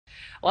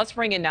Let's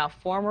bring in now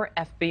former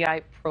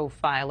FBI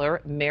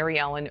profiler Mary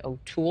Ellen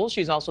O'Toole.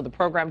 She's also the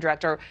program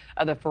director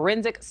of the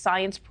Forensic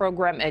Science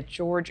Program at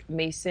George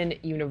Mason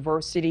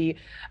University.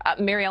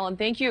 Mary Ellen,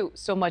 thank you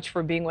so much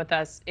for being with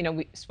us.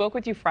 We spoke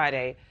with you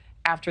Friday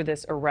after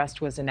this arrest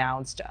was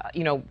announced.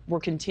 We're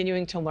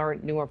continuing to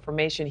learn new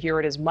information. Here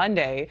it is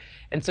Monday.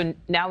 And so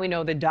now we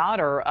know the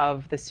daughter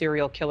of the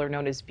serial killer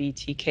known as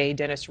BTK,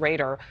 Dennis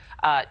Rader,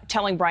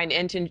 telling Brian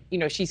Entin,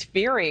 she's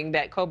fearing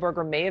that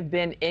Kohberger may have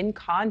been in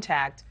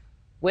contact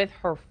with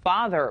her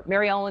father.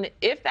 Mary Ellen,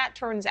 if that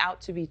turns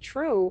out to be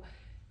true,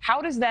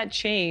 how does that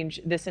change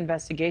this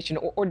investigation,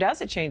 or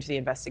does it change the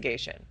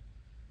investigation?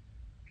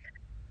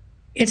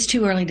 It's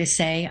too early to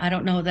say. I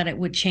don't know that it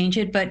would change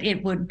it, but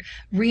it would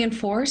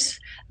reinforce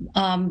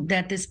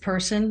that this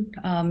person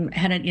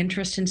had an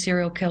interest in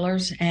serial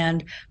killers.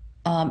 And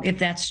if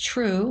that's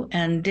true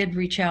and did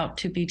reach out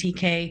to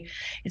BTK,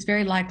 it's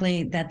very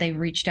likely that they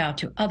reached out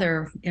to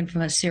other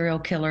infamous serial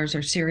killers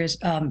or serious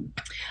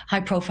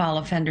high-profile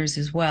offenders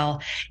as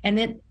well.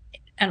 And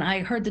I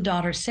heard the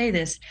daughter say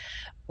this,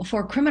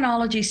 for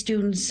criminology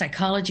students,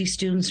 psychology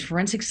students,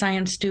 forensic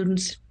science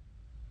students,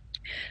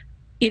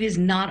 it is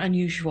not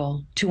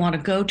unusual to want to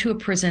go to a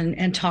prison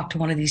and talk to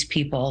one of these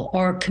people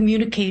or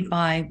communicate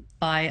by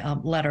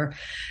letter,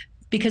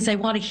 because they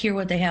want to hear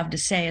what they have to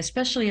say,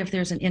 especially if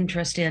there's an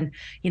interest in,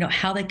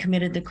 how they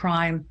committed the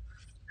crime,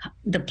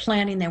 the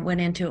planning that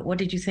went into it. What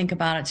did you think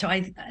about it? So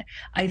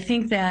I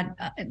think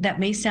that that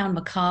may sound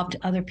macabre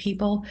to other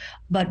people,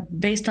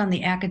 but based on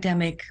the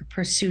academic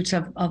pursuits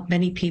of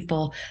many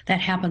people, that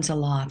happens a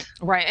lot.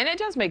 Right, and it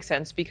does make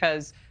sense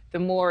because the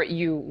more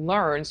you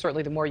learn,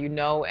 certainly the more you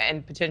know,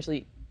 and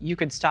potentially you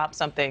could stop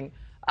something.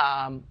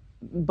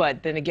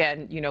 But then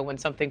again, when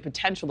something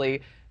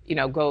potentially,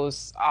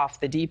 goes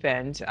off the deep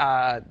end,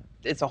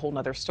 it's a whole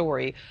nother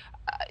story.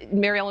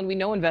 Mary Ellen, we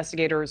know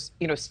investigators,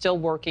 still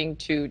working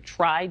to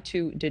try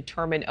to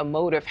determine a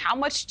motive. How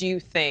much do you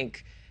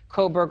think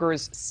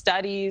Kohberger's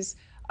studies,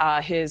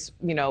 his,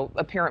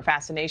 apparent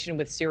fascination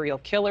with serial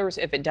killers,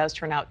 if it does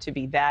turn out to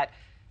be that,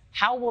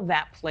 how will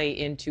that play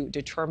into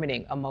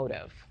determining a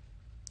motive?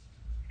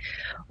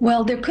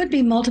 Well, there could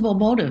be multiple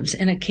motives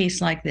in a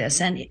case like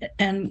this.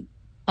 And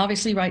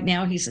obviously right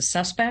now he's a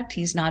suspect.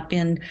 He's not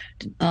been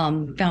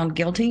found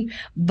guilty,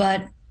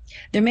 but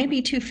there may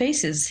be two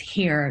faces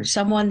here.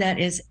 Someone that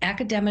is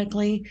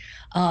academically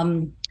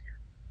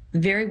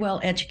very well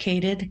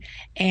educated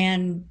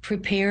and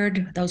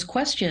prepared those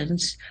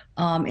questions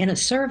in a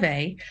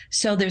survey.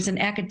 So there's an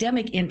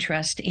academic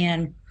interest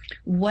in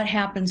what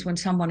happens when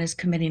someone is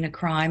committing a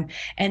crime.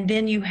 And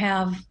then you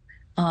have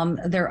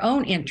their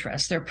own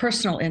interests, their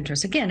personal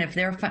interests. Again,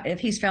 if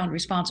he's found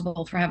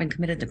responsible for having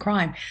committed the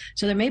crime.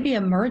 So there may be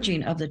a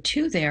merging of the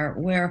two there,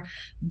 where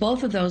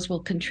both of those will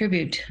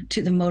contribute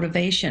to the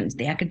motivations,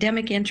 the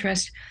academic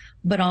interest,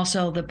 but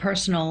also the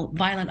personal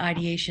violent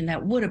ideation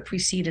that would have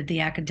preceded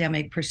the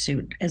academic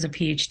pursuit as a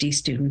PhD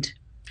student.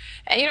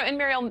 And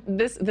Mary Ellen,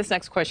 this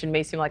next question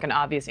may seem like an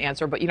obvious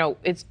answer, but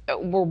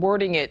we're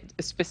wording it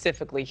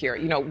specifically here.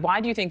 Why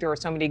do you think there are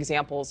so many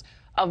examples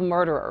of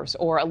murderers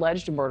or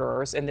alleged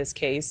murderers in this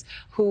case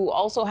who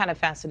also had a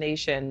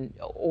fascination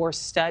or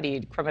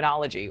studied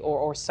criminology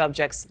or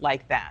subjects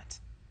like that?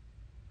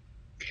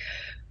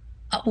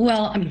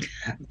 Well,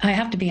 I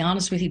have to be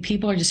honest with you.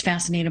 People are just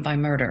fascinated by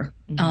murder,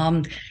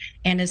 and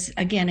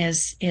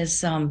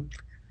as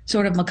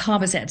sort of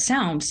macabre as that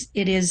sounds,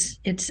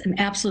 it's an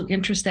absolute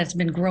interest that's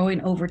been growing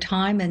over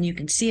time, and you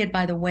can see it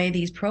by the way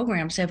these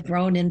programs have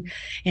grown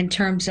in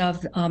terms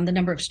of the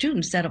number of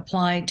students that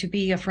apply to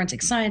be a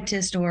forensic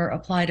scientist or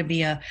apply to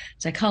be a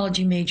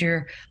psychology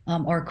major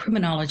or a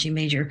criminology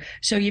major.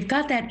 So you've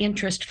got that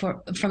interest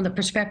from the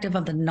perspective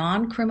of the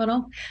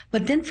non-criminal,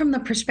 but then from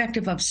the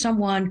perspective of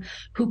someone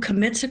who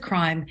commits a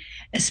crime,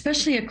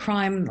 especially a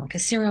crime like a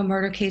serial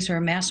murder case or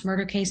a mass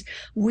murder case.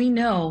 We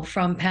know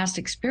from past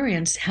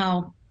experience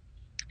how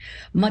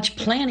much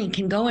planning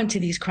can go into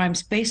these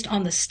crimes based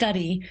on the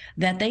study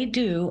that they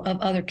do of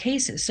other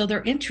cases. So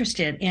they're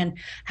interested in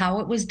how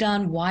it was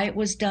done, why it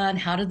was done,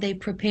 how did they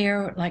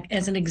prepare. Like,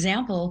 as an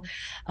example,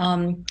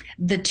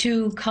 the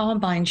two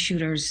Columbine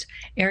shooters,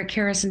 Eric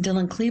Harris and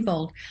Dylan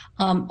Klebold,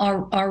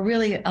 are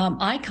really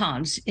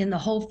icons in the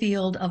whole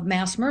field of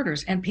mass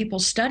murders, and people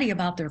study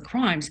about their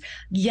crimes.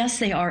 Yes,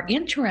 they are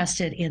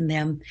interested in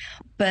them,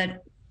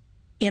 but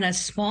in a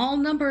small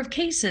number of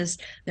cases,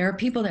 there are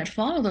people that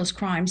follow those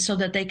crimes so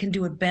that they can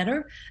do it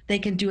better. They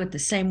can do it the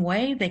same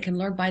way. They can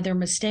learn by their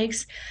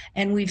mistakes.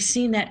 And we've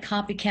seen that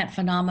copycat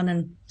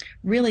phenomenon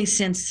really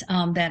since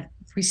actually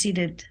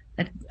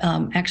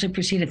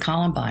preceded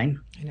Columbine.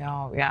 I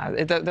know,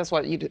 yeah. That's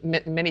what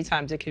many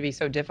times it can be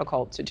so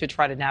difficult to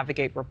try to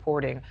navigate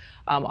reporting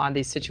on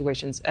these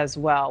situations as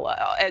well.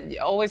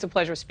 Always a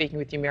pleasure speaking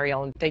with you, Mary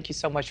Ellen. Thank you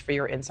so much for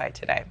your insight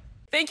today.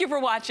 Thank you for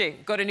watching.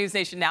 Go to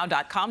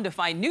newsnationnow.com to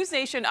find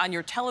NewsNation on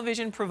your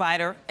television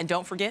provider. And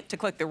don't forget to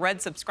click the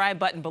red subscribe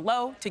button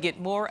below to get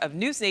more of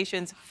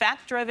NewsNation's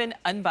fact-driven,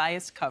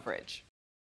 unbiased coverage.